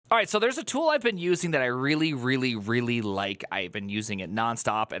All right, so there's a tool I've been using that I really, really, really like. I've been using it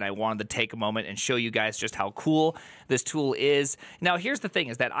nonstop, and I wanted to take a moment and show you guys just how cool this tool is. Now, here's the thing,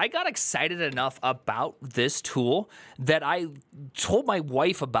 is that I got excited enough about this tool that I told my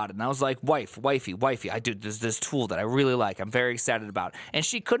wife about it, and I was like, wifey, there's this tool that I really like. I'm very excited about. And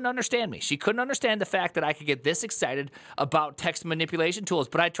she couldn't understand me. She couldn't understand the fact that I could get this excited about text manipulation tools,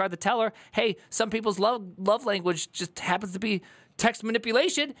 but I tried to tell her, hey, some people's love language just happens to be text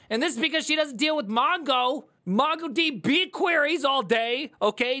manipulation, and this is because she doesn't deal with MongoDB queries all day,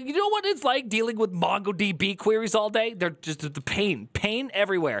 okay? You know what it's like dealing with MongoDB queries all day? They're just the pain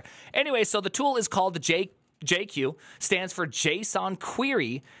everywhere. Anyway, so the tool is called the JQ, stands for JSON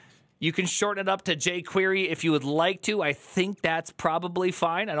Query. You can shorten it up to jQuery if you would like to. I think that's probably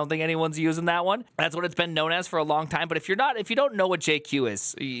fine. I don't think anyone's using that one. That's what it's been known as for a long time, but if you don't know what JQ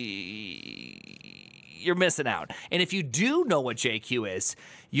is, you're missing out. And if you do know what JQ is,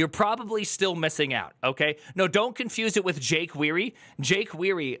 you're probably still missing out, okay? No, don't confuse it with jQuery.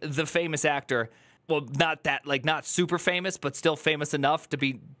 jQuery, the famous actor, well, not super famous, but still famous enough to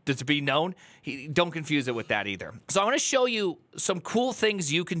be known. Don't confuse it with that either. So I want to show you some cool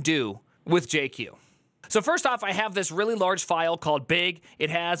things you can do with JQ. So first off, I have this really large file called big. It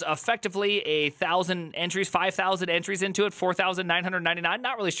has effectively 1,000 entries, 5,000 entries into it, 4,999.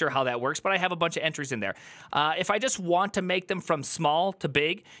 Not really sure how that works, but I have a bunch of entries in there. If I just want to make them from small to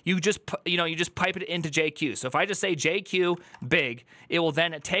big, you just pipe it into JQ. So if I just say JQ big, it will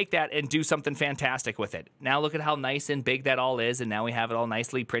then take that and do something fantastic with it. Now look at how nice and big that all is, and now we have it all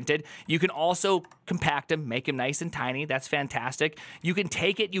nicely printed. You can also compact them, make them nice and tiny. That's fantastic. You can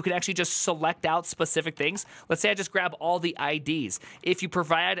take it, you can actually just select out specific things. Let's say I just grab all the IDs. If you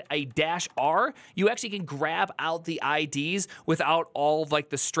provide a -R, you actually can grab out the IDs without all of like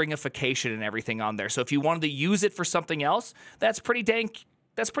the stringification and everything on there. So if you wanted to use it for something else, that's pretty dang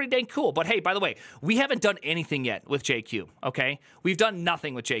cool. But hey, by the way, we haven't done anything yet with JQ, okay? We've done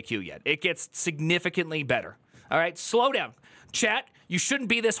nothing with JQ yet. It gets significantly better. All right, slow down. Chat, you shouldn't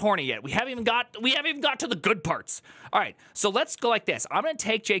be this horny yet. We haven't even got to the good parts. All right, so let's go like this. I'm gonna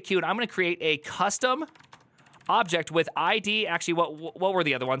take JQ and I'm gonna create a custom object with ID. Actually, what were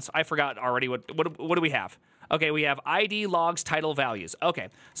the other ones? I forgot already. What do we have? Okay, we have ID, logs, title, values. Okay,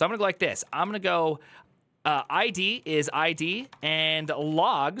 so I'm gonna go like this. I'm gonna go ID is ID, and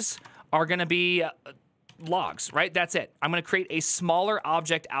logs are gonna be logs, right? That's it. I'm gonna create a smaller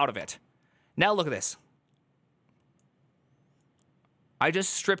object out of it. Now look at this. I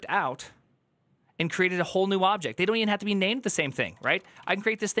just stripped out and created a whole new object. They don't even have to be named the same thing, right? I can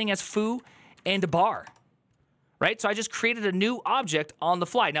create this thing as foo and bar, right? So I just created a new object on the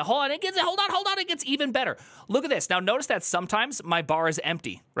fly. Now hold on, it gets even better. Look at this. Now notice that sometimes my bar is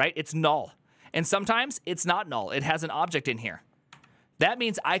empty, right? It's null. And sometimes it's not null. It has an object in here. That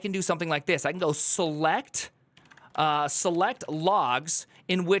means I can do something like this. I can go select logs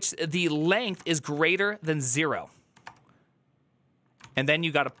in which the length is greater than 0. And then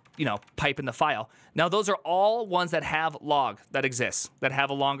you got to, pipe in the file. Now those are all ones that have log that exists, that have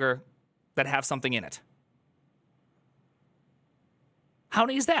something in it. How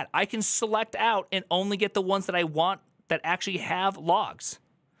neat is that? I can select out and only get the ones that I want that actually have logs.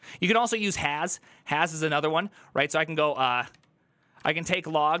 You can also use has. Has is another one, right? So I can go, I can take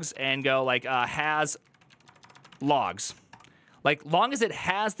logs and go like has logs. Like long as it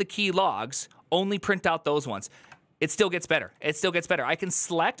has the key logs, only print out those ones. It still gets better. It still gets better. I can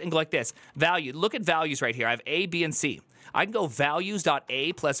select and go like this. Value. Look at values right here. I have A, B, and C. I can go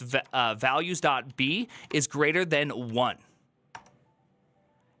values.A plus values.B is greater than 1.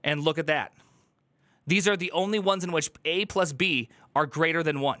 And look at that. These are the only ones in which A plus B are greater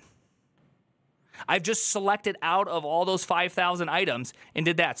than 1. I've just selected out of all those 5,000 items and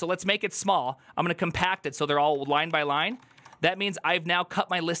did that. So let's make it small. I'm going to compact it so they're all line by line. That means I've now cut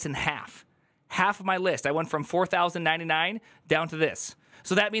my list in half. Half of my list. I went from 4,099 down to this.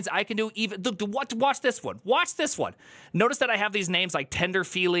 So that means I can do even, watch this one. Watch this one. Notice that I have these names like Tender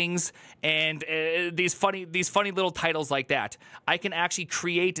Feelings and these funny little titles like that. I can actually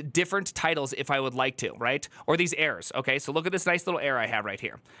create different titles if I would like to, right? Or these errors, okay? So look at this nice little error I have right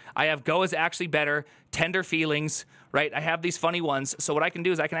here. I have Go is actually better, Tender Feelings, right? I have these funny ones. So what I can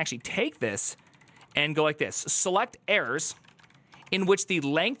do is I can actually take this and go like this. Select errors in which the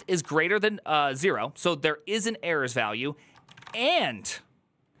length is greater than 0, so there is an errors value, and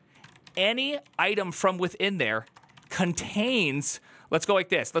any item from within there contains, let's go like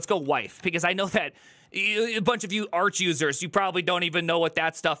this, let's go wife, because I know that a bunch of you Arch users, you probably don't even know what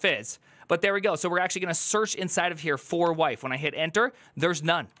that stuff is. But there we go, so we're actually gonna search inside of here for wife. When I hit enter, there's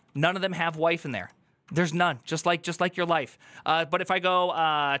none. None of them have wife in there. There's none, just like your life. But if I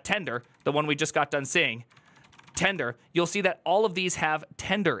go tender, the one we just got done seeing, tender, you'll see that all of these have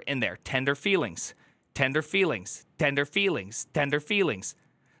tender in there. Tender feelings, tender feelings, tender feelings, tender feelings.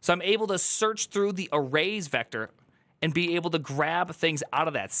 So I'm able to search through the arrays vector and be able to grab things out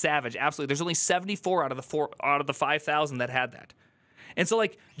of that. Savage, absolutely. There's only 74 out of the 5,000 that had that. And so,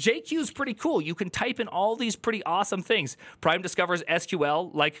 like, JQ is pretty cool. You can type in all these pretty awesome things. Prime discovers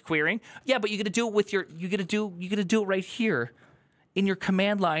SQL like querying. Yeah, but you got to do it with your you got to do it right here in your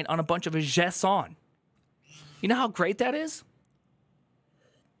command line on a bunch of JSON. You know how great that is?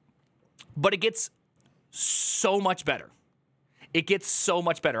 But it gets so much better. It gets so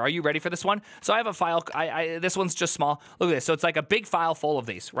much better. Are you ready for this one? So I have a file. This one's just small. Look at this. So it's like a big file full of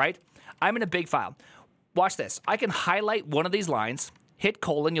these, right? I'm in a big file. Watch this. I can highlight one of these lines, hit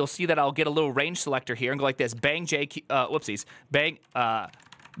colon. You'll see that I'll get a little range selector here and go like this. Bang JQ. Whoopsies. Bang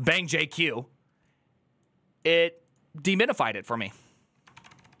JQ. It deminify it for me,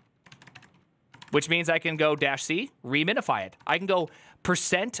 which means I can go -C, reminify it. I can go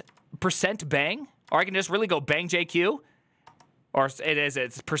percent bang, or I can just really go bang JQ, or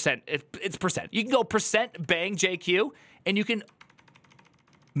it's percent. It's percent. You can go percent bang JQ, and you can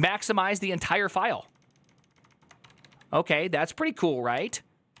maximize the entire file. Okay, that's pretty cool, right?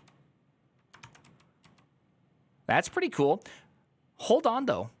 That's pretty cool. Hold on,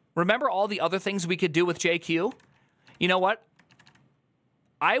 though. Remember all the other things we could do with JQ? You know what?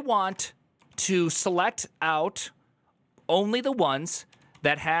 I want to select out only the ones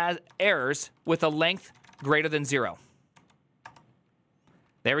that have errors with a length greater than 0.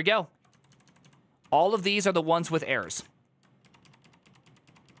 There we go. All of these are the ones with errors.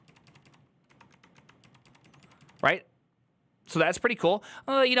 Right? So that's pretty cool.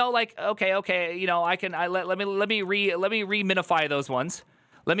 You know, like, okay, you know, let me reminify those ones.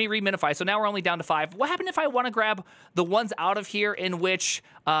 Let me reminify. So now we're only down to 5. What happened if I want to grab the ones out of here in which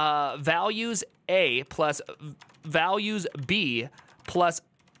values A plus values B plus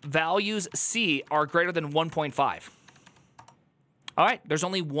values C are greater than 1.5? All right, there's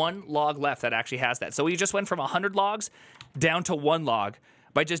only one log left that actually has that. So we just went from 100 logs down to 1 log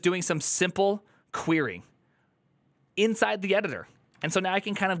by just doing some simple querying inside the editor. And so now I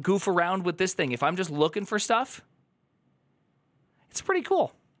can kind of goof around with this thing. If I'm just looking for stuff, it's pretty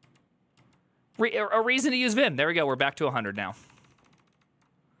cool. A reason to use Vim. There we go. We're back to 100 now.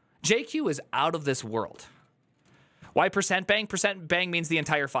 JQ is out of this world. Why percent bang? Percent bang means the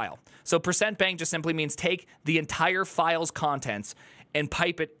entire file. So percent bang just simply means take the entire file's contents and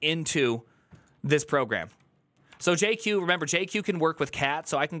pipe it into this program. So JQ, remember, JQ can work with cat.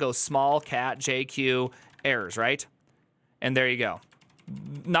 So I can go small cat JQ errors, right? And there you go.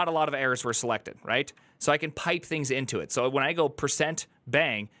 Not a lot of errors were selected, right? So I can pipe things into it. So when I go percent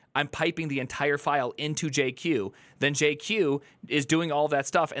bang, I'm piping the entire file into JQ. Then JQ is doing all that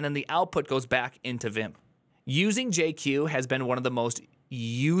stuff, and then the output goes back into Vim. Using JQ has been one of the most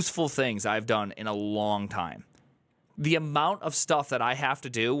useful things I've done in a long time. The amount of stuff that I have to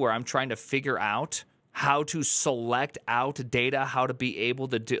do where I'm trying to figure out how to select out data, how to be able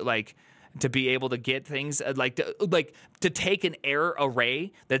to do, like, to be able to get things to take an error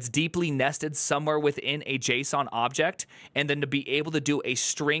array that's deeply nested somewhere within a JSON object, and then to be able to do a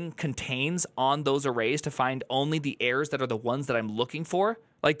string contains on those arrays to find only the errors that are the ones that I'm looking for.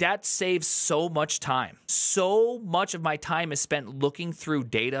 Like, that saves so much time. So much of my time is spent looking through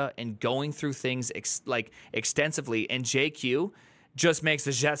data and going through things extensively, and JQ just makes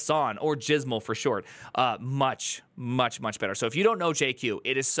the JSON, or Gizmal for short, much better. So if you don't know JQ,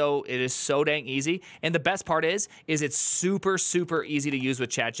 it is so dang easy. And the best part is it's super easy to use with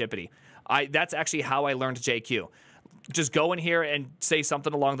ChatGPT. That's actually how I learned JQ. Just go in here and say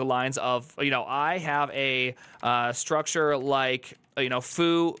something along the lines of, you know, I have a structure like, you know,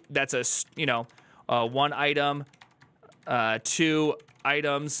 foo, that's a, 1 item, 2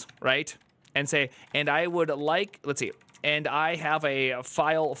 items, right? And say, and I would like, let's see, and I have a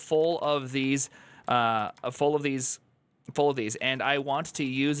file full of these, and I want to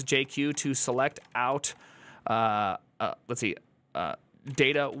use JQ to select out,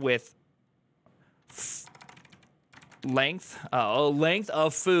 data with length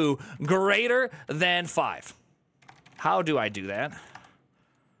of foo greater than 5. How do I do that?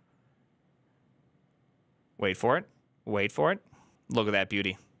 Wait for it. Look at that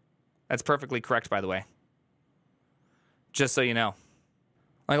beauty. That's perfectly correct, by the way. Just so you know.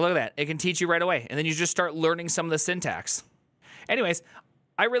 Like, look at that. It can teach you right away. And then you just start learning some of the syntax. Anyways,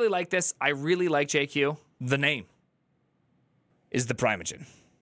 I really like this. I really like JQ. The name is the Primeagen.